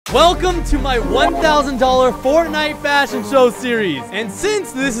Welcome to my $1,000 Fortnite fashion show series. And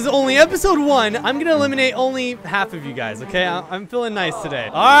since this is only episode 1, I'm gonna eliminate only half of you guys, okay? I'm feeling nice today.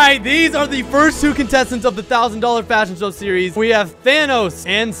 All right, these are the first 2 contestants of the $1,000 fashion show series. We have Thanos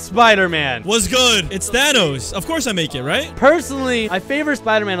and Spider-Man. What's good? It's Thanos. Of course I make it, right? Personally, I favor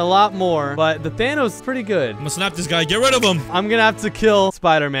Spider-Man a lot more, but the Thanos is pretty good. I'm gonna snap this guy. Get rid of him. I'm gonna have to kill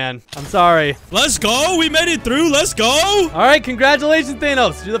Spider-Man. I'm sorry. Let's go. We made it through. Let's go. All right, congratulations,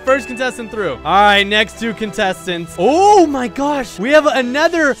 Thanos. You're the first contestant through. All right, next 2 contestants. Oh my gosh, we have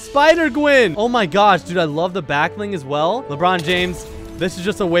another Spider-Gwen. Oh my gosh, dude, I love the backbling as well. LeBron James. This is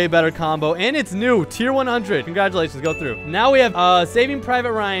just a way better combo, and it's new, tier 100. Congratulations, go through. Now we have Saving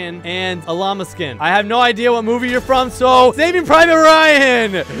Private Ryan and a llama skin. I have no idea what movie you're from, so Saving Private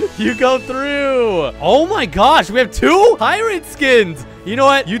Ryan, you go through. Oh my gosh, we have 2 pirate skins. You know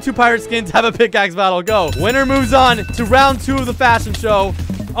what? You 2 pirate skins have a pickaxe battle. Go. Winner moves on to round 2 of the fashion show.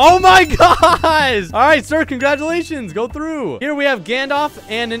 Oh my gosh! All right, sir, congratulations. Go through. Here we have Gandalf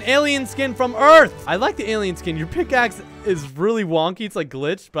and an alien skin from Earth. I like the alien skin. Your pickaxe is really wonky. It's like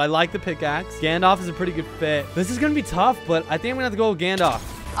glitched, but I like the pickaxe. Gandalf is a pretty good fit. This is going to be tough, but I think I'm going to have to go with Gandalf.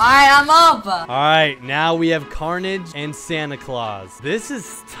 I'm up. All right, now we have Carnage and Santa Claus. This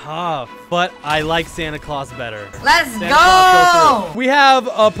is tough, but I like Santa Claus better. Let's go. We have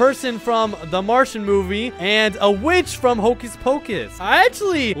a person from the Martian movie and a witch from Hocus Pocus. I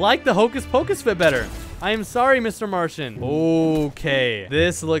actually like the Hocus Pocus fit better. I am sorry, Mr. Martian. Okay,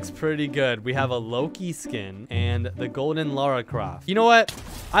 this looks pretty good. We have a Loki skin and the golden Lara Croft. You know what?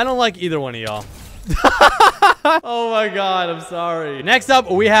 I don't like either one of y'all. Oh my god, I'm sorry. Next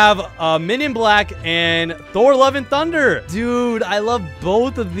up, we have Men in Black and Thor Love and Thunder. Dude, I love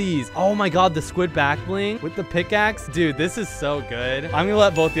both of these. Oh my god, the squid back bling with the pickaxe. Dude, this is so good. I'm gonna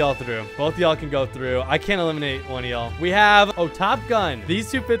let both y'all through. Both y'all can go through. I can't eliminate one of y'all. We have, Top Gun.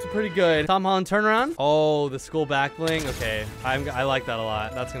 These 2 fits are pretty good. Tom Holland turnaround. Oh, the skull back bling. Okay, I like that a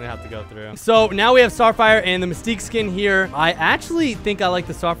lot. That's gonna have to go through. So now we have Starfire and the Mystique skin here. I actually think I like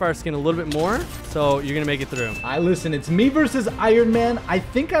the Starfire skin a little bit more. So you're gonna make it through. Listen, it's me versus Iron Man. I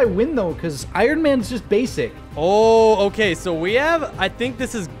think I win though, because Iron Man's just basic. Oh, okay. So we have, I think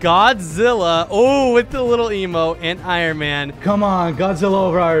this is Godzilla. Oh, with the little emo and Iron Man. Come on, Godzilla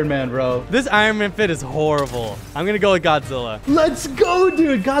over Iron Man, bro. This Iron Man fit is horrible. I'm gonna go with Godzilla. Let's go,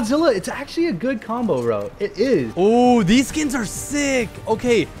 dude. Godzilla, it's actually a good combo, bro. It is. Oh, these skins are sick.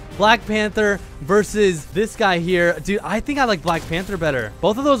 Okay. Black Panther versus this guy here. Dude, I think I like Black Panther better.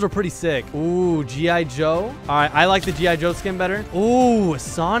 Both of those were pretty sick. Ooh, G.I. Joe. All right, I like the G.I. Joe skin better. Ooh,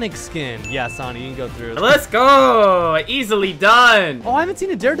 Sonic skin. Yeah, Sonic, you can go through. Let's go. Easily done. Oh, I haven't seen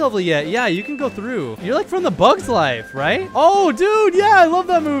a Daredevil yet. Yeah, you can go through. You're like from the Bug's Life, right? Oh, dude, yeah, I love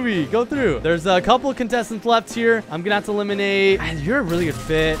that movie. Go through. There's a couple of contestants left here. I'm gonna have to eliminate. You're a really good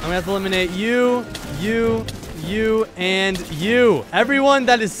fit. I'm gonna have to eliminate you, and you. Everyone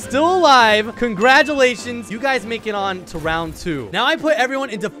that is still alive, congratulations. You guys make it on to round 2. Now I put everyone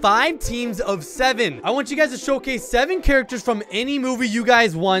into 5 teams of 7. I want you guys to showcase 7 characters from any movie you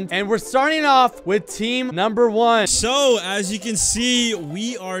guys want. And we're starting off with team number 1. So, as you can see,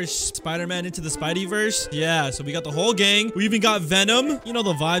 we are Spider-Man into the Spideyverse. Yeah, so we got the whole gang. We even got Venom. You know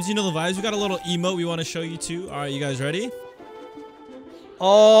the vibes. You know the vibes. We got a little emote we want to show you too. All right, you guys ready?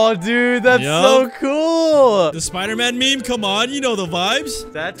 Oh, dude, that's so cool. The Spider-Man meme, come on, you know the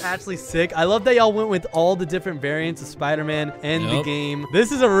vibes. That's actually sick. I love that y'all went with all the different variants of Spider-Man in the game.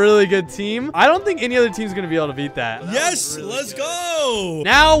 This is a really good team. I don't think any other team's gonna be able to beat that. Yes, really let's go.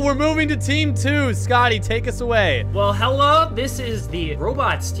 Now we're moving to team 2. Scotty, take us away. Well, hello. This is the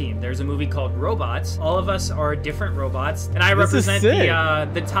Robots team. There's a movie called Robots. All of us are different robots, and I represent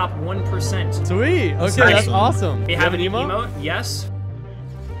the top 1%. Sweet. Okay, that's awesome. We have an emote. Yes.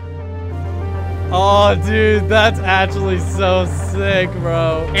 Oh, dude, that's actually so sick,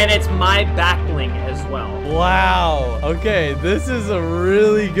 bro. And it's my back bling as well. Wow. Okay, this is a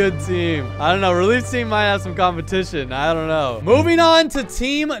really good team. I don't know. Relief team might have some competition. I don't know. Moving on to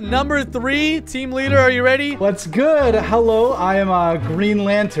team number 3. Team leader, are you ready? What's good? Hello, I am Green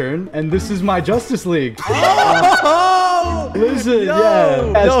Lantern, and this is my Justice League. Oh! Listen,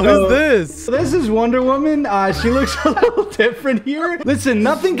 Yo, who's this? This is Wonder Woman. She looks a little different here. Listen,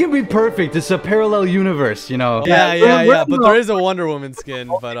 nothing can be perfect. It's a parallel universe, you know. Yeah. But there is a Wonder Woman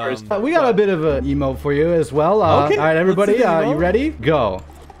skin. But we got a bit of an emote for you as well. Okay, all right, everybody, you ready? Go.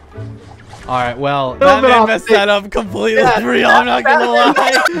 All right, well, Batman messed that up completely for real. I'm not gonna lie.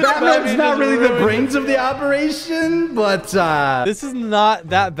 Batman's not really the brains of the operation, but this is not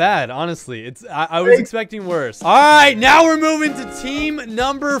that bad, honestly. I was expecting worse. All right, now we're moving to team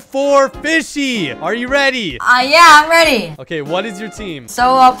number 4, Fishy. Are you ready? Yeah, I'm ready. Okay, what is your team?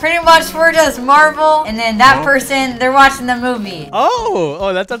 So, pretty much we're just Marvel, and then that person, they're watching the movie.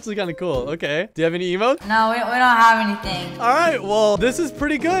 Oh, that's actually kind of cool. Okay. Do you have any emotes? No, we don't have anything. All right, well, this is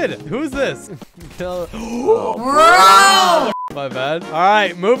pretty good. Who's this? Bro! My bad. All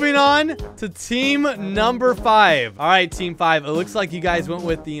right, moving on to team number 5. All right, team 5. It looks like you guys went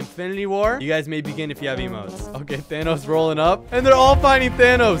with the Infinity War. You guys may begin if you have emotes. Okay, Thanos rolling up. And they're all fighting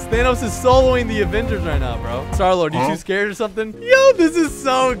Thanos. Thanos is soloing the Avengers right now, bro. Star-Lord, you too scared or something? Yo, this is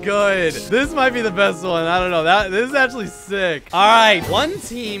so good. This might be the best one. I don't know. This is actually sick. All right, one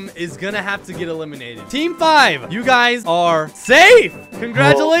team is going to have to get eliminated. Team 5, you guys are safe.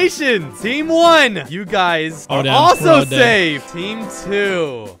 Congratulations. Team 1, you guys are also safe. Team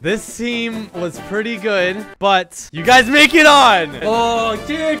 2. This team was pretty good, but you guys make it on. Oh,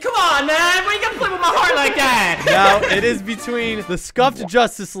 dude, come on, man. Why you gotta play with my heart like that? Now, it is between the Scuffed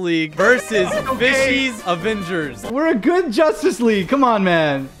Justice League versus Fishy's Avengers. we're a good Justice League. Come on,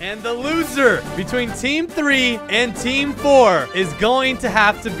 man. And the loser between Team 3 and Team 4 is going to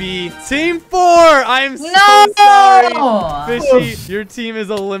have to be Team 4. I am so sorry. Fishy, your team is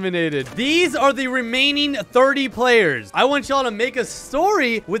eliminated. These are the remaining 30 players. I want y'all to make a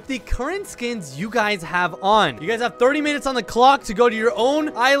story with the current skins you guys have on. You guys have 30 minutes on the clock to go to your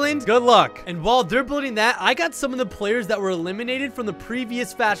own island. Good luck. And while they're building that, I got some of the players that were eliminated from the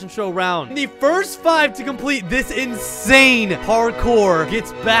previous fashion show round. The first 5 to complete this insane parkour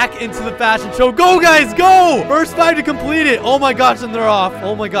gets back into the fashion show. Go, guys, go! First 5 to complete it. Oh my gosh, and they're off.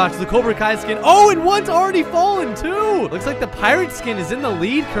 Oh my gosh, the Cobra Kai skin. Oh, and one's already fallen too. Looks like the pirate skin is in the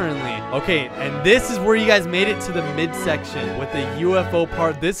lead currently. Okay, and this is where you guys made it to the midsection with the UFO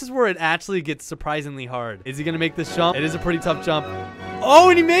part. This is where it actually gets surprisingly hard. Is he gonna make this jump? It is a pretty tough jump. Oh,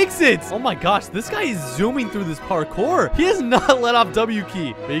 and he makes it. Oh my gosh, this guy is zooming through this parkour. He has not let off W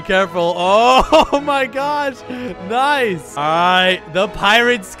key. Be careful. Oh my gosh. Nice. All right, the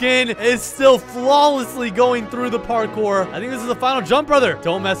pirate skin is still flawlessly going through the parkour. I think this is the final jump, brother.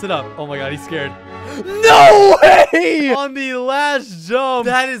 Don't mess it up. Oh my god, he's scared. No way! On the last jump.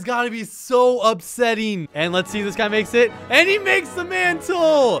 That has got to be so upsetting. And let's see if this guy makes it. And he makes the mantle.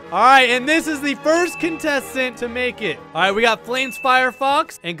 All right, and this is the first contestant to make it. All right, we got Flames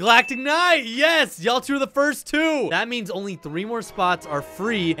Firefox and Galactic Knight. Yes, y'all two are the first 2. That means only 3 more spots are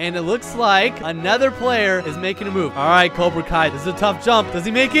free. And it looks like another player is making a move. All right, Cobra Kai. This is a tough jump. Does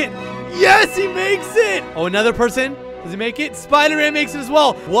he make it? Yes, he makes it. Oh, another person. Does he make it? Spider-Man makes it as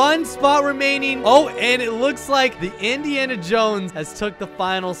well. 1 spot remaining. Oh, and it looks like the Indiana Jones has took the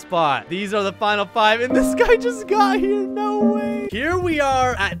final spot. These are the final 5, and this guy just got here. No way. Here we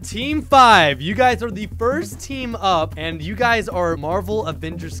are at Team 5. You guys are the first team up, and you guys are Marvel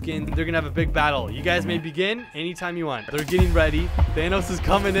Avengers skins. They're gonna have a big battle. You guys may begin anytime you want. They're getting ready. Thanos is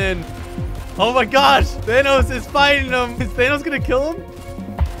coming in. Oh my gosh. Thanos is fighting him. Is Thanos gonna kill him?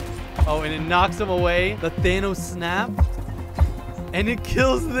 Oh, and it knocks him away. The Thanos snap. And it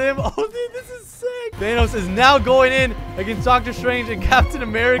kills them. Oh, dude, this is sick. Thanos is now going in against Doctor Strange and Captain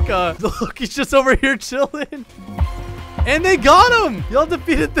America. Look, he's just over here chilling. And they got him. Y'all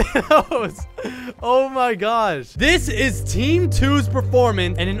defeated Thanos. Oh my gosh. This is Team 2's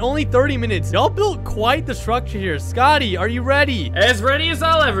performance, and in only 30 minutes, y'all built quite the structure here. Scotty, are you ready? As ready as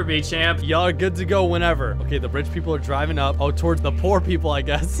I'll ever be, champ. Y'all are good to go whenever. Okay, the rich people are driving up. Oh, towards the poor people, I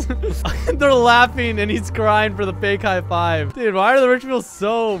guess. They're laughing, and he's crying for the fake high five. Dude, why are the rich people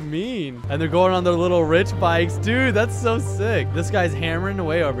so mean? And they're going on their little rich bikes. Dude, that's so sick. This guy's hammering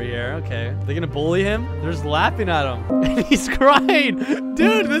away over here. Okay. They're gonna bully him? They're just laughing at him. And he's crying.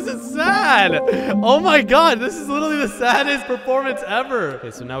 Dude, this is sad. Oh my god, this is literally the saddest performance ever.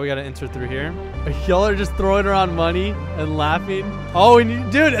 Okay, so now we gotta enter through here. Y'all are just throwing around money and laughing. Oh,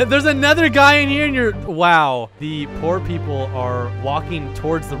 and dude, there's another guy in here, and you're... Wow. The poor people are walking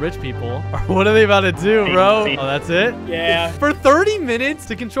towards the rich people. What are they about to do, bro? Oh, that's it? Yeah. For 30 minutes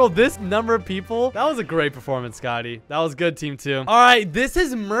to control this number of people, that was a great performance, Scotty. That was good, Team 2. All right, this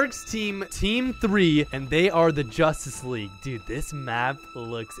is Merc's team, Team 3, and they are the Justice League. Dude, this map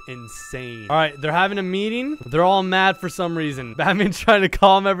looks insane. All right, they're having a meeting. They're all mad for some reason. Batman's trying to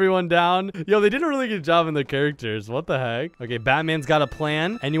calm everyone down. Yo, they did a really good job in their characters. What the heck? Okay, Batman's got a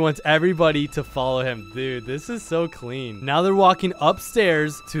plan, and he wants everybody to follow him. Dude, this is so clean. Now they're walking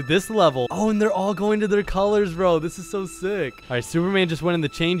upstairs to this level. Oh, and they're all going to their colors, bro. This is so sick. All right, Superman just went in the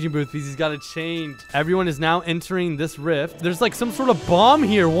changing booth because he's got to change. Everyone is now entering this rift. There's like some sort of bomb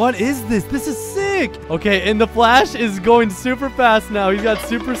here. What is this? This is sick. Okay, and the Flash is going super fast now. He's got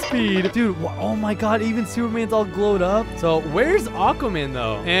super speed. Dude, oh my God, even Superman's all glowed up. So where's Aquaman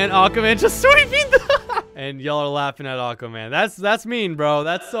though? And Aquaman just sweeping the... And y'all are laughing at Aquaman. That's mean, bro.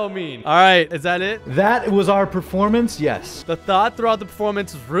 That's so mean. All right, is that it? That was our performance, yes. The thought throughout the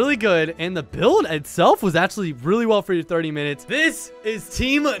performance was really good, and the build itself was actually really well for your 30 minutes. This is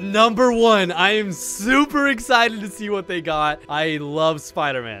team number 1. I am super excited to see what they got. I love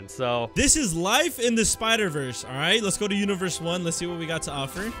Spider-Man, so. This is life in the Spider-Verse, all right? Let's go to Universe 1. Let's see what we got to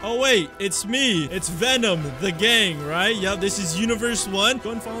offer. Oh, wait, it's me. It's Venom, the gang, right? Yep, this is Universe 1.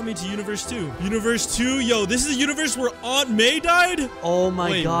 Go and follow me to Universe 2. Universe 2, yo, this is the universe where Aunt May died? Oh my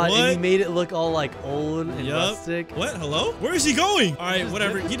Wait, God, what? and he made it look all like old and rustic. What? Hello? Where is he going? All right,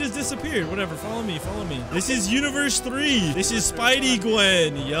 whatever. He just disappeared. Whatever. Follow me. Follow me. This is Universe 3. This is Spidey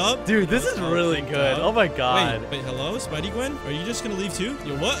Gwen. Yup. Dude, this is really good. Oh my God. Wait, hello? Spidey Gwen? Are you just gonna leave too?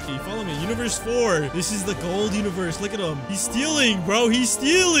 Yo, what? Can you follow me? Universe 4. This is the gold universe. Look at him. He's stealing, bro. He's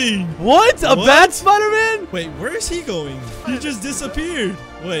stealing. What? A bad Spider-Man? Wait, where is he going? He just disappeared.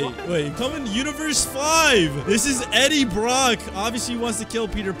 Wait, come in Universe 5. This is Eddie Brock. Obviously, he wants to kill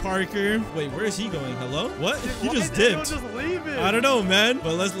Peter Parker. Wait, where is he going? Hello? What? He just dipped. Just leave it. I don't know, man.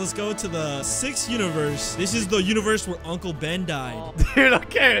 But let's go to the 6th universe. This is the universe where Uncle Ben died. Dude,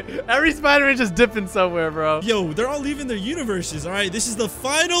 okay. Every Spider-Man just dipping somewhere, bro. Yo, they're all leaving their universes. All right, this is the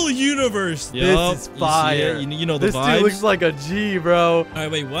final universe. This is fire. You know the this vibes. Dude looks like a G, bro. All right,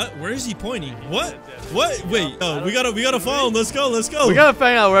 wait, what? Where is he pointing? What? Wait, oh, we gotta follow him. Let's go. We gotta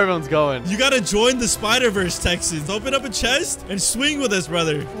find out where everyone's going. You gotta join the Spider-Verse, Texans. Open up a chest and swing with us,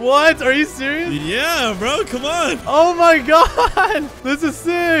 brother. What? Are you serious? Yeah, bro. Come on. Oh my God. This is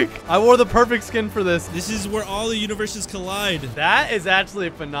sick. I wore the perfect skin for this. This is where all the universes collide. That is actually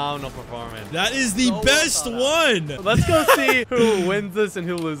a phenomenal performance. That is the best one. Let's go see who wins this and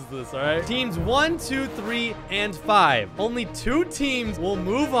who loses this, all right? Teams 1, 2, 3, and 5. Only 2 teams will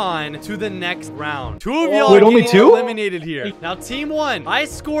move on to the next round. 2 of y'all are only 2? eliminated here. Now, team 1, I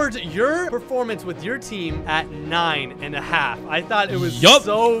scored your performance with your team at 9.5. I thought it was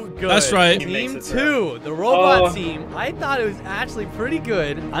so good. That's right. Team 2, the robot team, I thought it was actually pretty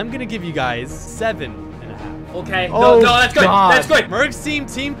good. I'm going to give you guys 7.5. Okay. Oh, no, that's good. God. That's good. Merc's team,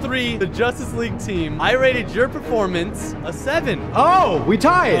 team 3, the Justice League team. I rated your performance a 7. Oh, we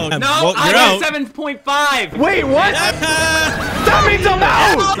tied. Oh, No, well, I you're got out. 7.5. Wait, what? That means I'm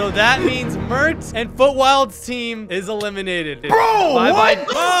out. So that means Mertz and Footwild's team is eliminated. Bro, Bye-bye. what?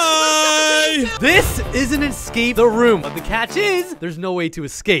 Bye. This is an escape the room. But the catch is, there's no way to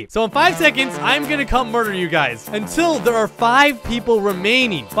escape. So in 5 seconds, I'm gonna come murder you guys until there are 5 people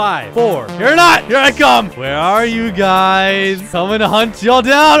remaining. 5, 4. You're not. Here I come. Where are you guys? Coming to hunt y'all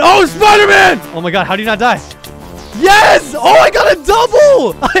down. Oh, Spider-Man! Oh my God, how do you not die? Yes! Oh, I got a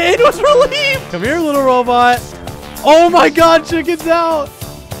double! It was relief! Come here, little robot. Oh my God, chicken's out.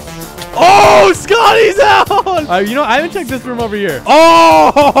 Oh, Scotty's out! You know, I haven't checked this room over here.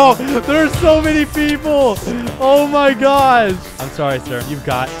 Oh, there are so many people. Oh my gosh. I'm sorry, sir. You've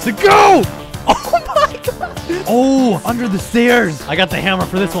got to go. Oh my God. Oh, under the stairs. I got the hammer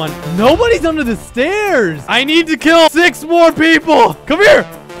for this one. Nobody's under the stairs. I need to kill 6 more people. Come here.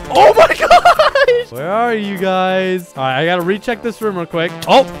 Oh my gosh. Where are you guys? All right, I got to recheck this room real quick.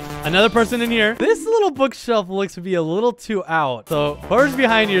 Oh, another person in here. This little bookshelf looks to be a little too out. So whoever's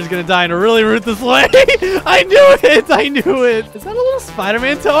behind here is going to die in a really ruthless way. I knew it. I knew it. Is that a little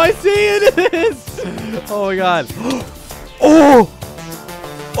Spider-Man toe? I see it. It is. Oh my God. Oh.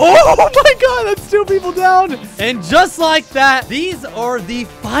 Oh my God, that's 2 people down. And just like that, these are the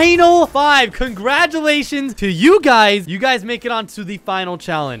final 5. Congratulations to you guys. You guys make it on to the final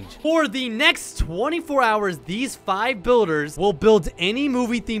challenge. For the next 24 hours, these 5 builders will build any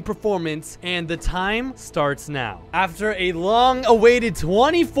movie-themed performance, and the time starts now. After a long-awaited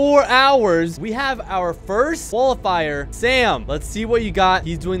 24 hours, we have our first qualifier, Sam. Let's see what you got.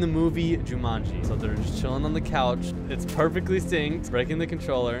 He's doing the movie Jumanji. So they're just chilling on the couch. It's perfectly synced, breaking the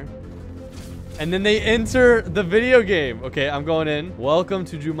controller. And then they enter the video game. Okay, I'm going in. Welcome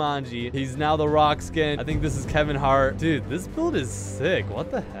to Jumanji. He's now the Rock skin. I think this is Kevin Hart. Dude, this build is sick.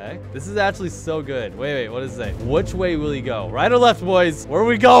 What the heck? This is actually so good. Wait, what does it say? Which way will he go? Right or left, boys? Where are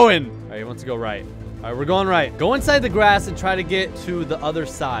we going? All right, he wants to go right. All right, we're going right. Go inside the grass and try to get to the other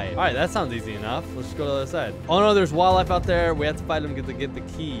side. All right, that sounds easy enough. Let's just go to the other side. Oh no, there's wildlife out there. We have to fight them to get the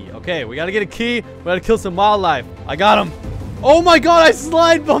key. Okay, we got to get a key. We got to kill some wildlife. I got him. Oh my god, I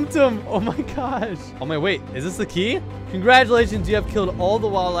slide bumped him. Oh my gosh. Oh my, wait, is this the key? Congratulations, you have killed all the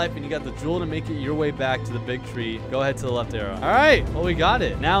wildlife and you got the jewel to make it your way back to the big tree. Go ahead to the left arrow. All right, well, we got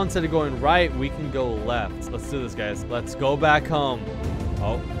it. Now, instead of going right, we can go left. Let's do this, guys. Let's go back home.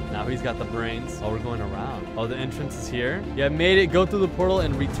 Oh, now he's got the brains. Oh, we're going around. Oh, the entrance is here. Yeah, made it. Go through the portal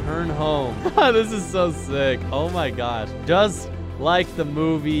and return home. This is so sick. Oh my gosh. Just like the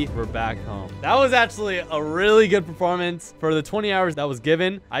movie, we're back home. That was actually a really good performance for the 20 hours that was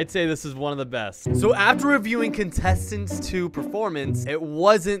given. I'd say this is one of the best. So after reviewing contestants 2 performance, it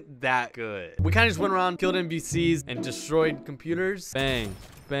wasn't that good. We kind of just went around, killed NPCs, and destroyed computers. Bang.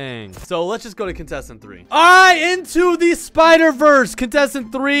 Bang. So let's just go to contestant 3. All right, into the Spider-Verse.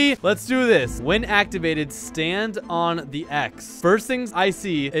 Contestant 3, let's do this. When activated, stand on the X. First things I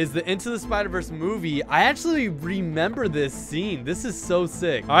see is the Into the Spider-Verse movie. I actually remember this scene. This is so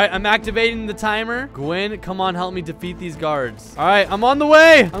sick. All right, I'm activating the timer. Gwen, come on, help me defeat these guards. All right, I'm on the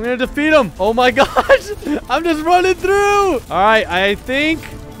way. I'm gonna defeat them. Oh my gosh, I'm just running through. All right, I think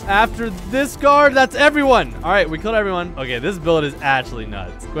after this guard, that's everyone. All right, we killed everyone. Okay, this build is actually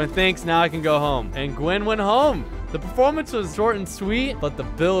nuts. Gwen, thanks. Now I can go home. And Gwen went home. The performance was short and sweet, but the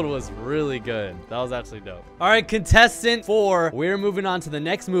build was really good. That was actually dope. All right, contestant 4. We're moving on to the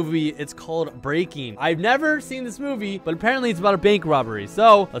next movie. It's called Breaking. I've never seen this movie, but apparently it's about a bank robbery.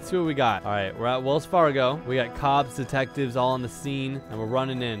 So let's see what we got. All right, we're at Wells Fargo. We got cops, detectives all on the scene, and we're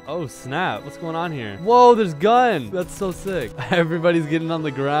running in. Oh, snap. What's going on here? Whoa, there's guns. That's so sick. Everybody's getting on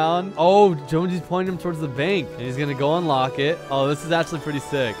the ground. Oh, Jonesy's pointing him towards the bank, and he's going to go unlock it. Oh, this is actually pretty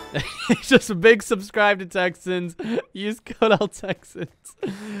sick. It's just a big subscribe to Texans. Use code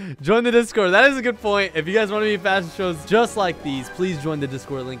LTXNS. Join the Discord. That is a good point. If you guys want to be in fashion shows just like these, please join the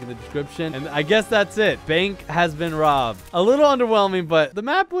Discord link in the description. And I guess that's it. Bank has been robbed. A little underwhelming, but the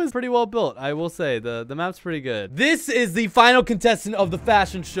map was pretty well built. I will say the map's pretty good. This is the final contestant of the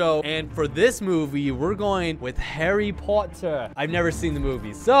fashion show. And for this movie, we're going with Harry Potter. I've never seen the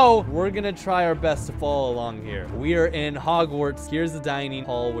movie, so we're going to try our best to follow along here. We are in Hogwarts. Here's the dining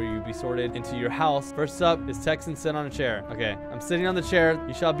hall where you'll be sorted into your house. First up is Txns. Sit on a chair. Okay, I'm sitting on the chair.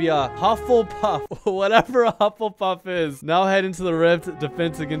 You shall be a Hufflepuff. Whatever a Hufflepuff is. Now head into the Rift.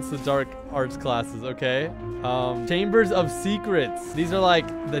 Defense against the dark arts classes. Okay. Chambers of Secrets. These are like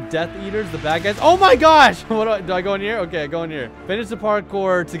the Death Eaters, the bad guys. Oh my gosh! What do I go in here? Okay, I go in here. Finish the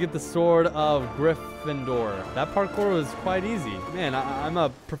parkour to get the sword of Gryffindor. That parkour was quite easy. Man, I'm a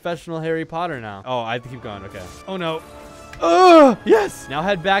professional Harry Potter now. Oh, I have to keep going. Okay. Oh no. Oh, yes. Now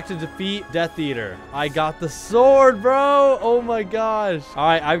head back to defeat Death Eater. I got the sword, bro. Oh my gosh. All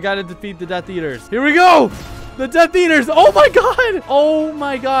right, I've got to defeat the Death Eaters. Here we go. The Death Eaters. Oh my god. Oh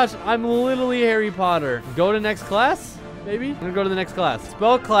my gosh. I'm literally Harry Potter. Go to next class. Maybe? I'm gonna go to the next class.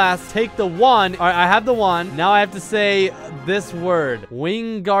 Spell class, take the wand. All right, I have the wand. Now I have to say this word.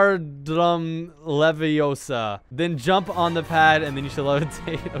 Wingardium Leviosa. Then jump on the pad and then you should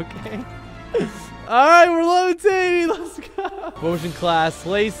levitate, okay? All right, we're levitating. Let's go. Potion class.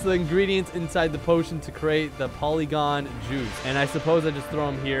 Place the ingredients inside the potion to create the polygon juice. And I suppose I just throw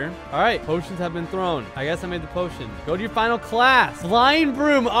them here. All right, potions have been thrown. I guess I made the potion. Go to your final class. Flying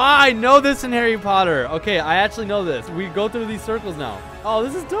broom. Ah, I know this in Harry Potter. Okay, I actually know this. We go through these circles now. Oh,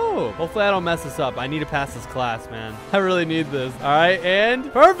 this is dope. Hopefully I don't mess this up. I need to pass this class, man. I really need this. All right,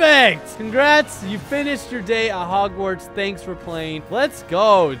 and perfect. Congrats. You finished your day at Hogwarts. Thanks for playing. Let's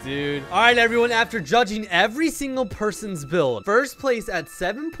go, dude. All right, everyone. After judging every single person's build, first place at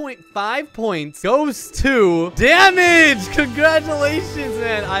 7.5 points goes to Damage. Congratulations,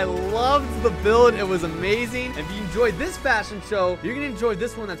 man. I loved the build. It was amazing. If you enjoyed this fashion show, you're going to enjoy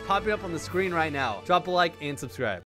this one that's popping up on the screen right now. Drop a like and subscribe.